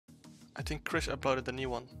I think Chris uploaded the new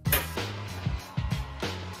one.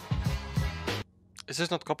 Is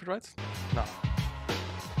this not copyright? No.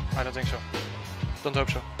 I don't think so. Don't hope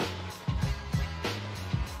so.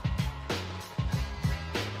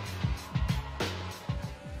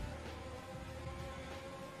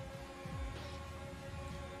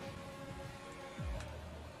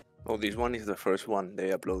 Oh, this one is the first one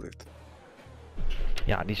they uploaded.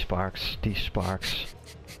 Ja, die Sparks, die Sparks.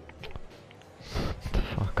 What the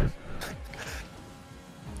fuck?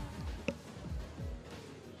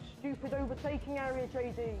 Stupid overtaking area,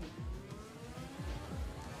 JD.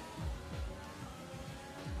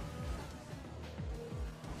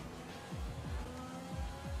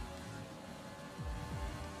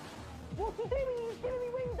 What's he doing? He's giving me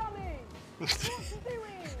wing dummy! What's he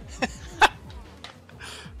doing?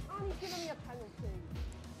 And he's giving me a penalty.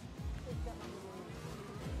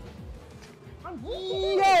 I'm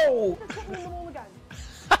yo! Just put me in the wall again.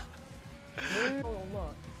 Oh,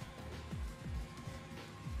 look.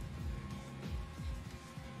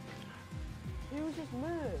 He was just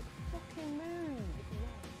move. Fucking move.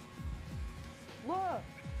 Look.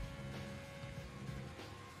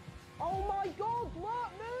 Oh my god,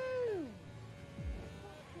 look, move!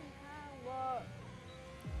 Fucking hell, look.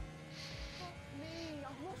 Fuck me,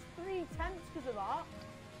 I've lost 3 tenths because of that.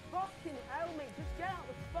 Fucking hell, mate, just get out of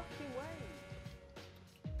the fucking way.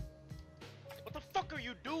 What the fuck are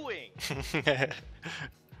you doing? Man.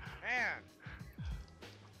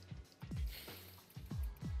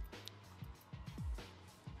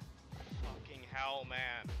 Fucking hell,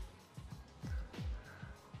 man.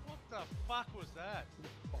 What the fuck was that?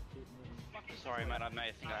 Sorry, man, I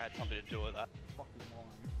may think I had something to do with that.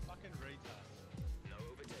 Fucking retard. No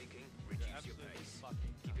overtaking, You're reduce your absolutely pace.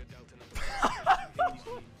 fucking Keep your delta number.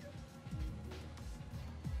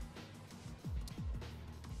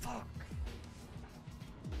 Fuck.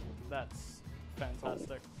 That's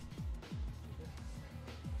fantastic.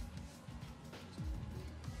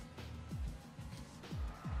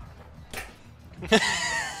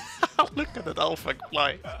 Look at that alpha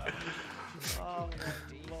fly. Oh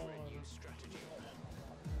my lord.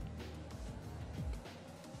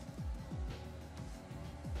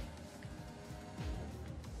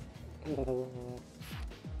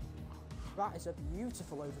 That is a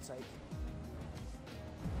beautiful overtake.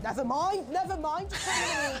 Never mind, just put me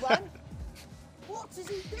in the wall then. What is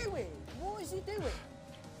he doing? What is he doing?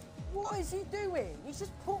 What is he doing? He's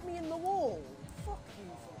just put me in the wall. Fuck you.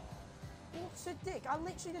 What's a dick? I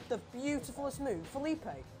literally did the beautifulest move. Felipe,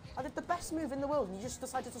 I did the best move in the world and you just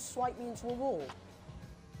decided to swipe me into a wall.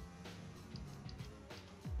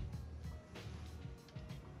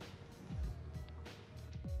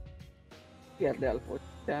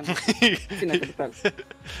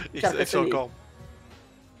 It's so calm.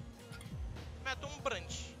 Metto un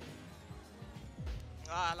branch.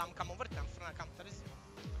 Ah, lam kam over kan frana kam tariz.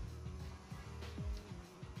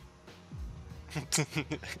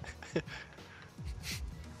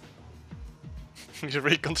 He's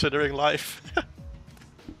reconsidering life.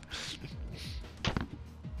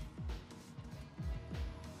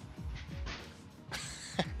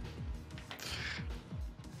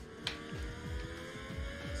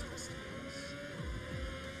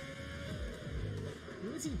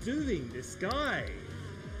 What is he doing, this guy?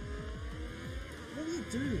 What are you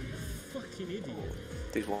doing, you fucking idiot?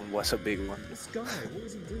 This one was a big one. This guy, what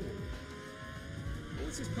is he doing? What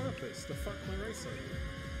was his purpose? To fuck my race over?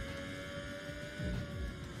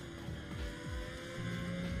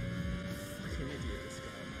 Fucking idiot, this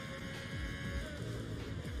guy.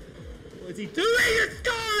 What is he doing, this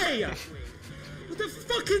guy? What the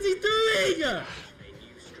fuck is he doing?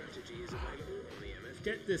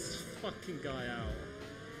 Get this fucking guy out.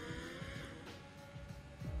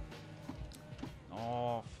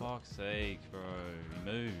 Oh, fuck's sake, bro.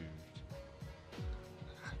 He moved.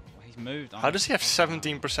 He's moved. How does he have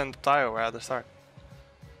 17% tire at the start?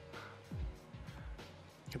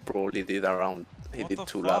 He probably did around, he did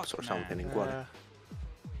 2 laps or something in quali.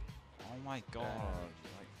 Oh my god.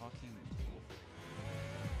 Like, fucking...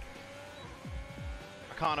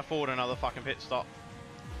 I can't afford another fucking pit stop.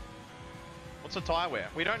 What's the tyre wear?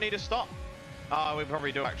 We don't need to stop. Oh, we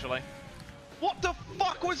probably do actually. What the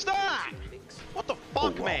fuck was that? What the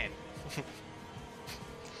fuck, wow. man?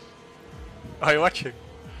 Are you watching?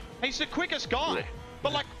 He's the quickest guy. Yeah.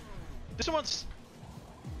 But like, this one's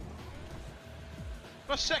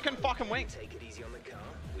a second fucking wing. Take it easy on the car.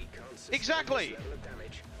 We can't sustain Exactly. this level of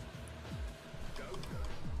damage.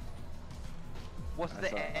 What's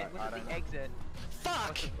the exit?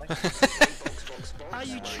 Fuck! Are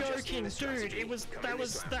you joking, dude? It was that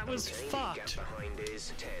was fucked. Behind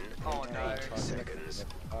is 10. Oh no. Seconds.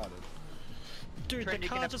 Dude, Trent, the you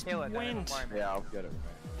can car have just Taylor, no, went. don't worry. Yeah, I'll get it.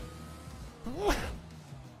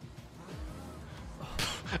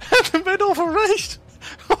 The middle of a race!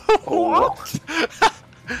 What?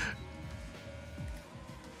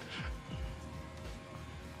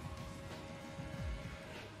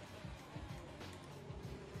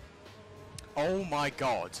 Oh my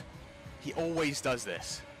god. He always does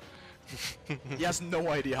this. He has no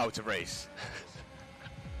idea how to race.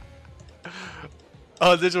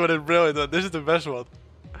 Oh, this one is brilliant. This is the best one.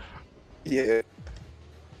 Yeah.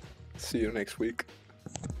 See you next week.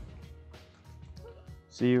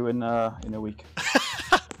 See you in a week.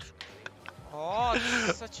 Oh, this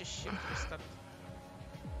is such a shit system.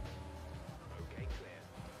 Okay, clear.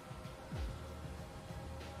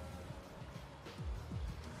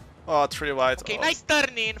 Oh, 3 wide. Okay, Oh. nice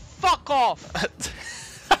turning. Fuck off.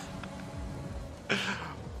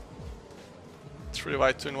 3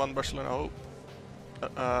 wide, 2 in 1 Barcelona. Oh.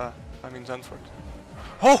 I mean Zandvoort.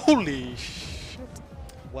 Holy shit.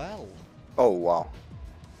 Well. Oh wow.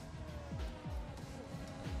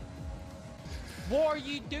 What are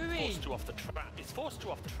you doing? Forced you off the track. It's forced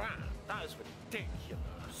you off the track. That is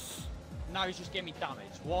ridiculous. Now he's just getting me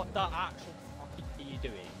damage. What the actual fuck are you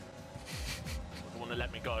doing? You want to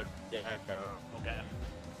let me go? Yeah, go. I'll get him.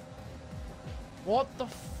 What the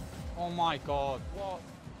oh my god, what?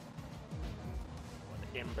 What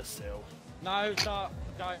an imbecile. No, that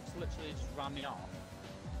guy literally just ran me off.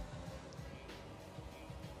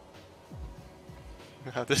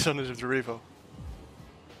 Yeah, this one is with the Revo.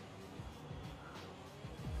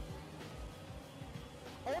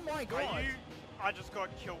 Oh my god! I just got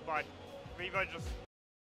killed by Revo just.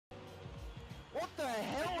 What the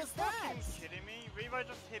hell was that? Are you kidding me? Revo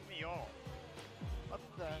just hit me off. What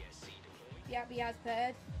the? Yep, he has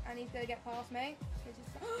paired, and he's gonna get past me. Which is...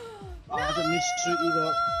 I haven't missed two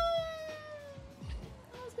either.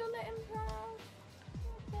 I was gonna let him pass.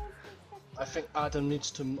 I think Adam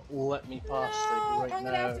needs to let me pass No, like, right I'm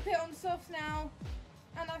gonna have now. to put on softs now,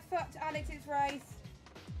 and I fucked Alex's race.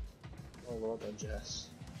 Oh well done, Jess.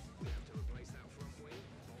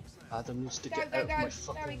 Adam needs to Go, get go, out go. of my There we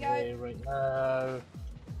fucking go. way right now.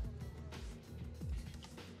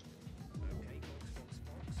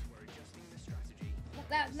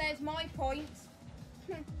 There's my point.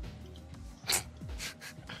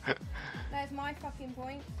 There's my fucking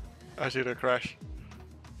point. I see the crash.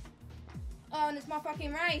 Oh, and it's my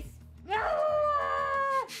fucking race.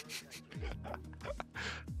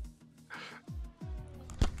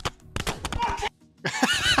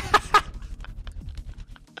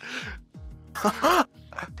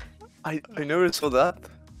 I never saw that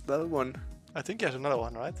one. I think he has another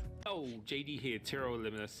one, right? Oh, JD here, Tiro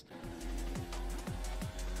Limitless.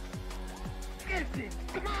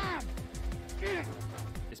 Come on!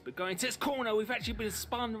 But going to this corner, we've actually been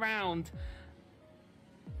spun round,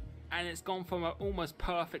 and it's gone from an almost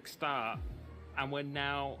perfect start, and we're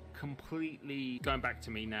now completely going back to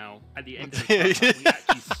me now. At the end of the start, we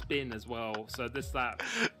actually spin as well. So this lap,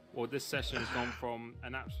 or this session, has gone from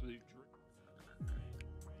an absolute.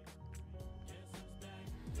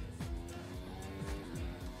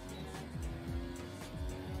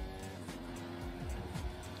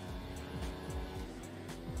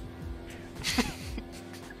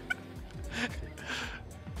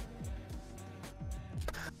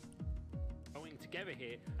 Going together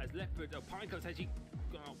here as Leopard Pinecoat's actually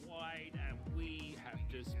gone out wide, and we have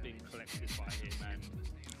just been collected by him, and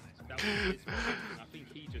that was his fault. I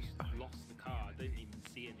think he just lost the car. I didn't even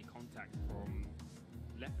see any contact from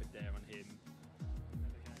Leopard there on him,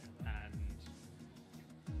 and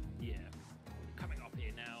yeah, coming up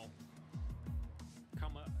here now.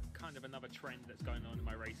 Kind of another trend that's going on in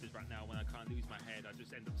my races right now. When I can't lose my head, I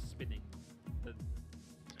just end up spinning.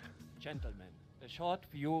 Gentlemen, a short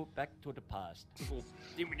view back to the past. People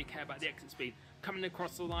didn't really care about the exit speed. Coming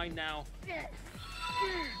across the line now.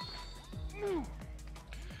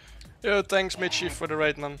 Yo, thanks Mitchie for the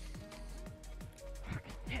raid, man.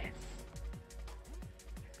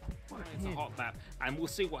 It's a hot lap, and we'll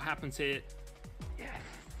see what happens here.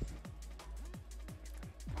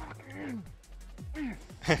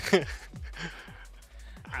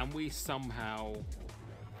 And we somehow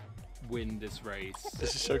win this race.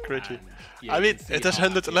 This is so crazy. And, yeah, I you mean, can see it has how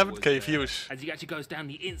happy I 111k was, views. as he actually goes down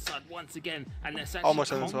the inside once again, and there's actually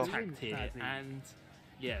Almost as well. contact here, and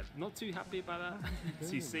yeah, not too happy about that,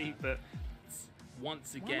 as you see, but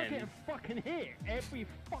once Why am I again, getting fucking hit every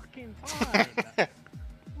fucking time?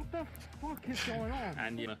 What the fuck is going on?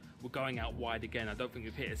 and you know, we're going out wide again. I don't think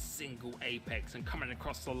we've hit a single apex, and coming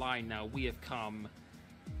across the line now, we have come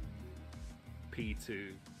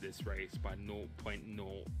P2 this race by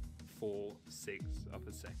 0.046 of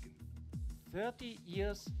a second. 30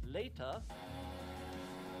 years later.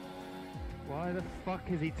 Why the fuck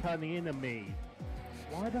is he turning in on me?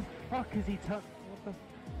 Why the fuck is he What the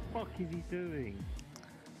fuck is he doing?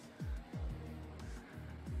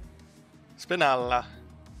 Spinalla.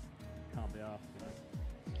 Can't be asked,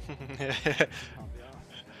 man. Can't be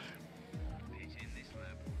asked.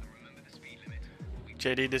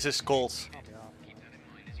 JD, this is gold. Can't be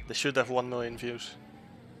asked. They should have 1 million views.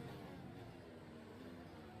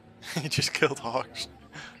 He just killed Hawks.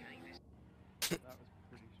 That was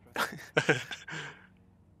pretty stressful.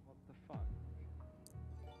 What the fuck?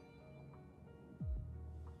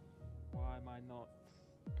 Why am I not?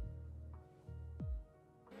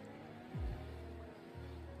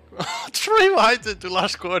 3 white into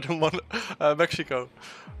last quarter, Mexico.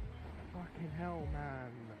 Fucking hell,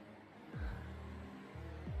 man.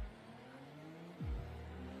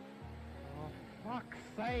 Oh, fuck's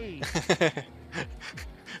sake.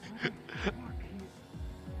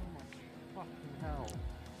 Fucking hell.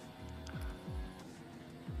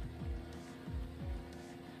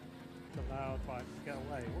 It's allowed fight to get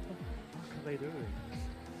away. What the fuck are they doing?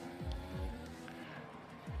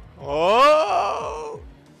 Oh!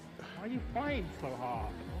 Why are you fighting so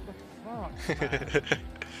hard? What the fuck, man?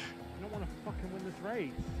 You don't want to fucking win this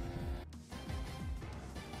race.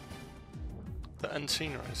 The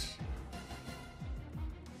unseen race.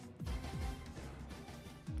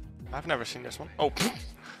 I've never seen this one. Oh!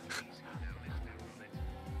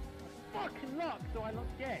 Fucking luck do I not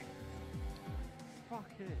get? Fuck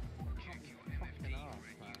it. Fucking ass,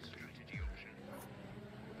 man.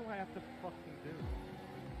 What do I have to fucking do?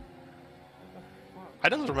 What the fuck? I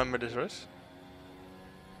don't remember this race.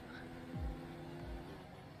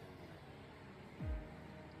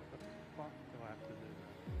 What the fuck do I have to do?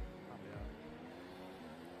 Can't be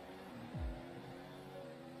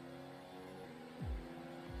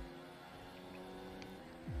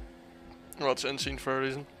arsed. Well, it's unseen for a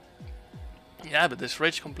reason. Yeah, but this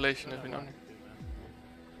rage compilation has been on. I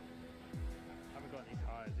haven't got any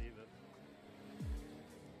tires either.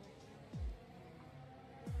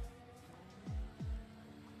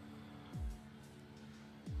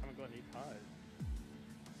 Haven't got any tires.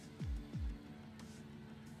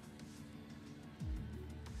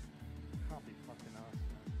 Can't be fucking arsed,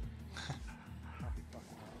 man. Can't be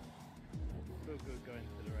fucking arsed. Feel good going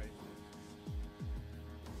to the race.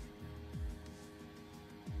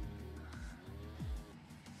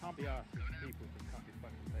 Can't be asked if people just can't be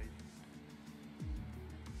fucking patient.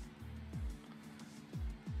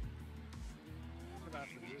 What about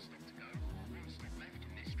the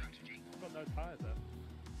got no tyres there.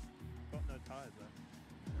 Got no tyres there.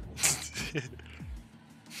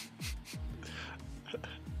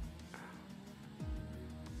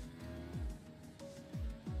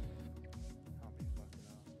 Can't be fucking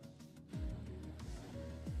arsed, man.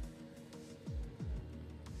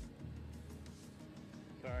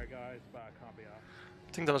 Sorry guys, but I can't be asked.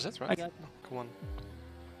 I think that was it, right? No, come on.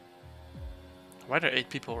 Why are there 8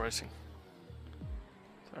 people racing?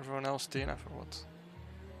 Is everyone else DNF or what?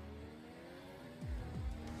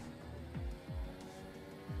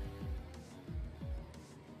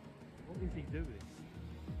 What is he doing?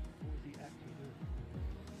 What is he actually doing?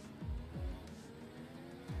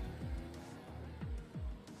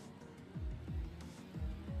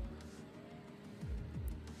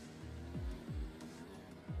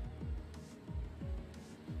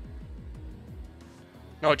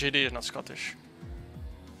 No, JD is not Scottish.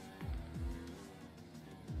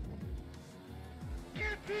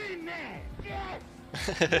 Get in there! Yes!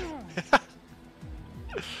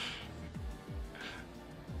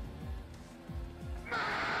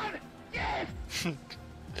 Man! Yes!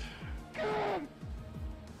 Come!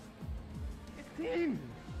 It's in!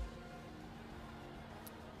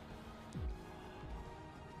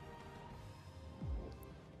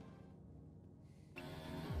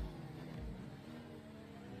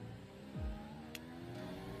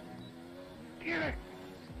 Get it!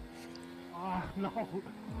 Ah, no!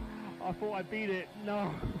 I thought I beat it.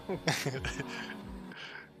 No! Man!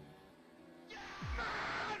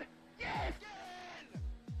 Yes!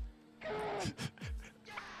 Come on!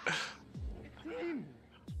 It's in!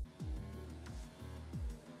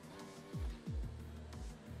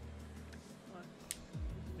 Let's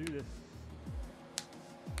do this.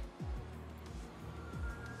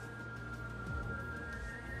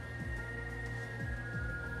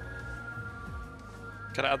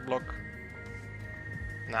 Can I add block?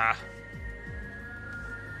 Nah.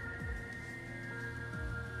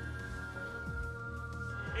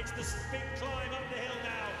 It's the big climb up the hill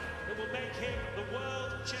now that will make him the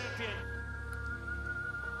world champion.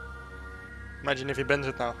 Imagine if he bends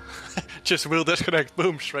it now. Just wheel disconnect,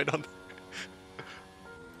 boom, straight on.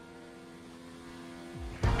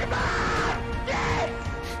 Come on! Yes!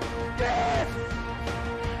 Yes!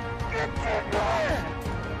 Continue!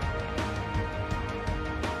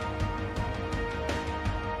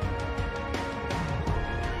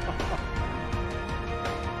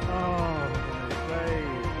 Oh my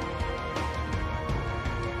days.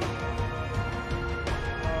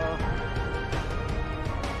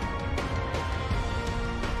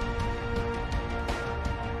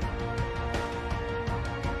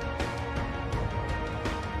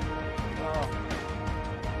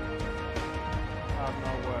 I have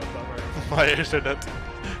no words, I'm Why is there that?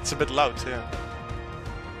 It's a bit loud, yeah.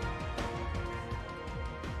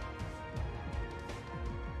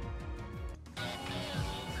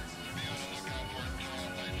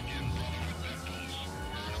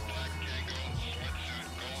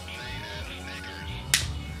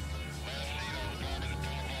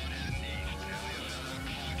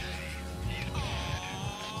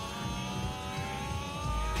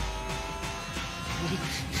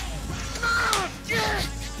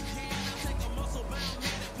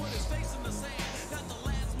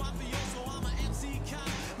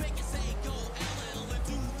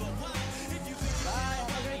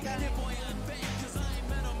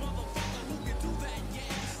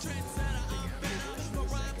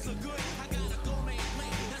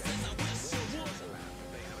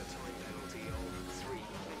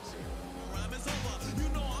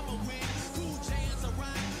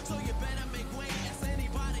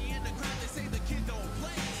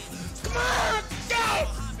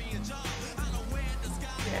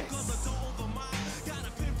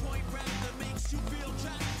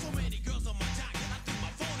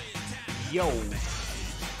 Yo!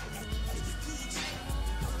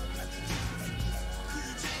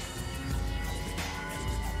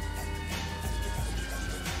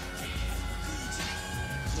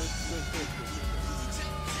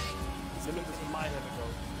 Limitless might have a go.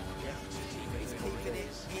 He's keeping it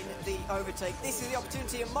in the overtake. This is the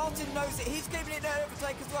opportunity, and Martin knows it. He's keeping it in the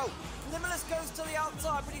overtake as well. Limitless goes to the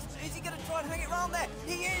outside, but is he going to try and hang it round there?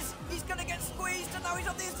 He is. He's going to get squeezed, and now he's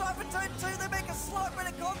on the inside for turn 2. They make a slight bit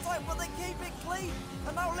of contact, but they keep it clean.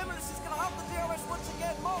 And now Limitless is going to have the DRS once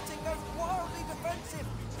again. Martin goes wildly defensive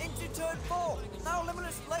into turn 4. Now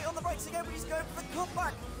Limitless late on the brakes again, but he's going for the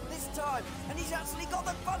cutback this time. And he's actually got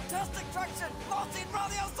the fantastic traction. Martin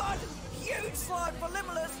round the outside. Huge slide for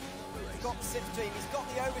Limitless. He's got the slipstream, he's got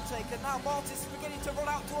the overtake, and now Martin's beginning to run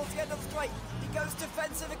out towards the end of the straight. He goes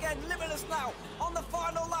defensive again. Limitless now on the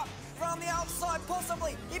final lap, round the outside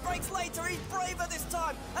possibly. He brakes later, he's braver this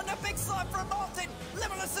time, and a big slide from Martin.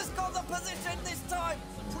 Limitless has got the position this time.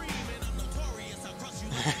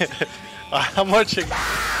 I'm watching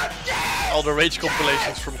all the rage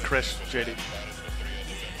compilations from Kr1s, JD.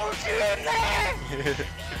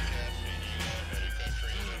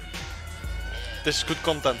 This is good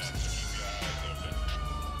content.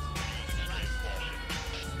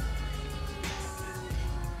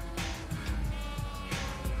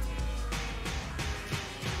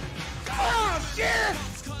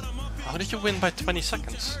 How did you win by 20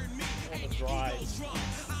 seconds? On the drive.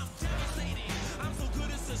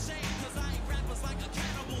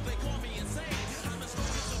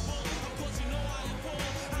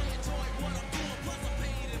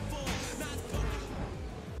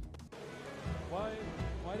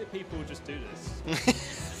 Why do people just do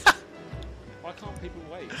this? Why can't people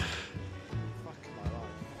wait? Fuck my life.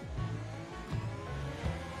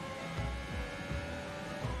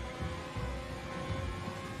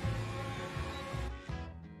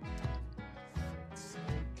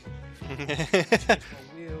 Change my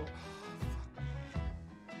wheel.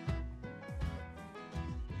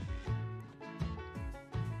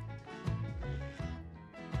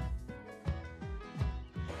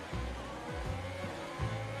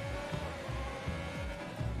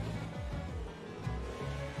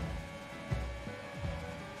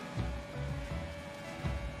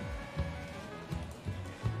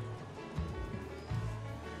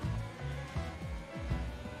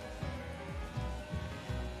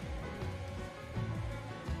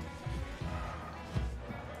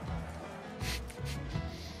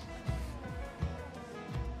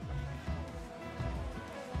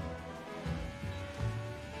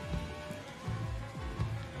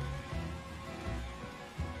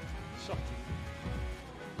 Shocking.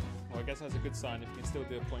 Well, I guess that's a good sign. If you can still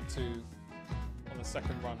do a 0.2 on the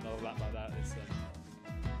second run of a lap like that, it's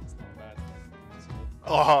not bad.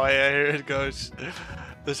 Oh yeah, here it goes.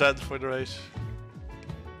 The end for the race.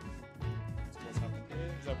 What's happening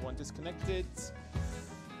here? Is everyone disconnected?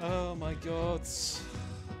 Oh my god.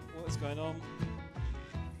 What What's going on?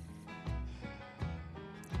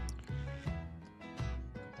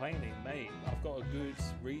 Complaining, mate. I've got a good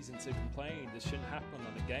reason to complain. This shouldn't happen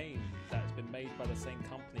on a game that's been made by the same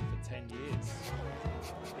company for 10 years.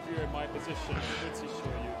 If you're in my position, I'm pretty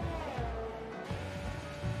sure you...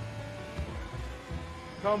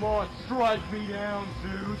 Come on, strike me down,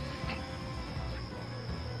 Zeus.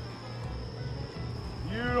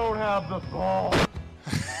 You don't have the ball.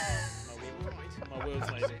 My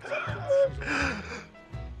will's made it.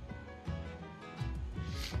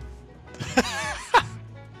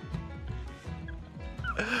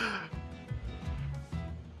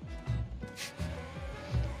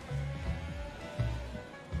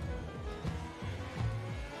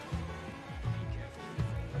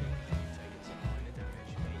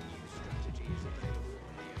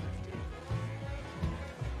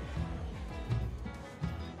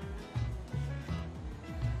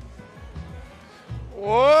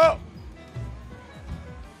 Whoa!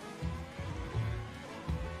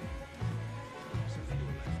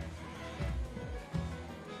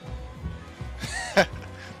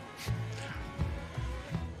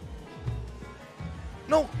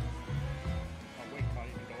 No! My weight can't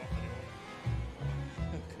even go up anymore.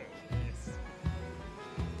 Okay, yes.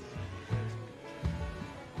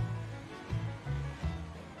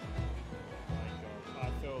 My God, I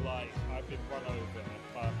feel like I've been run over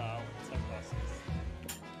by about 10 buses.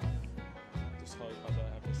 Just hope I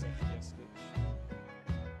don't have this FPS glitch.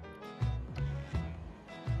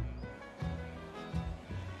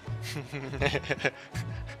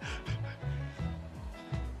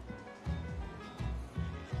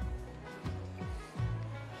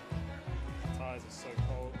 Tires are so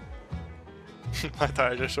cold. My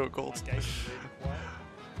tires are so cold. My gate is really quiet.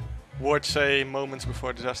 Words say moments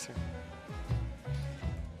before disaster.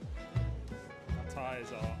 My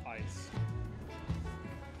tires are ice.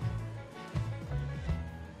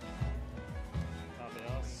 Can't be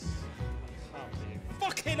us. Can't be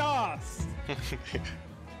fucking us!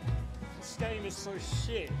 This game is so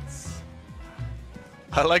shit.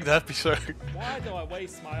 I like that episode. Why do I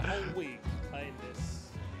waste my whole week playing this?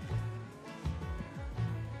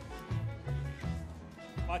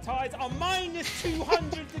 My tires are minus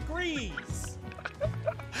 200 degrees!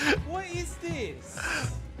 What is this?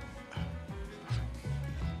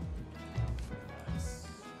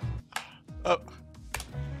 Oh.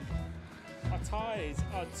 My tires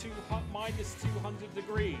are minus 200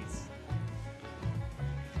 degrees.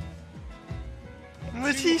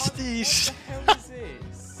 What is this? What the hell is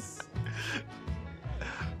this?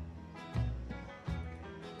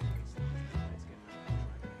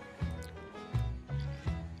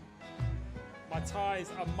 My tires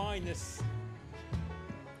are minus...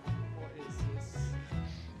 What is this?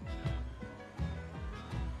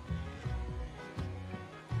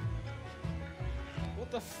 What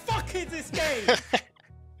the fuck is this game?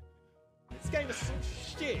 This game is so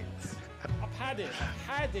shit. I've had it,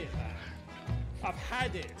 man. I've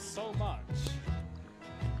had it so much.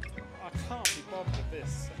 I can't be bothered with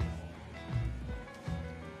this anymore.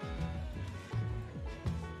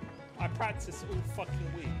 I practice all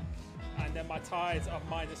fucking week, and then my tires are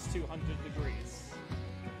minus 200 degrees.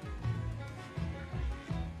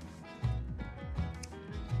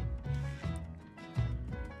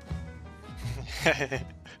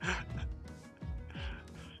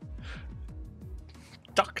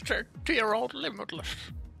 Dr. Dear old Limitless.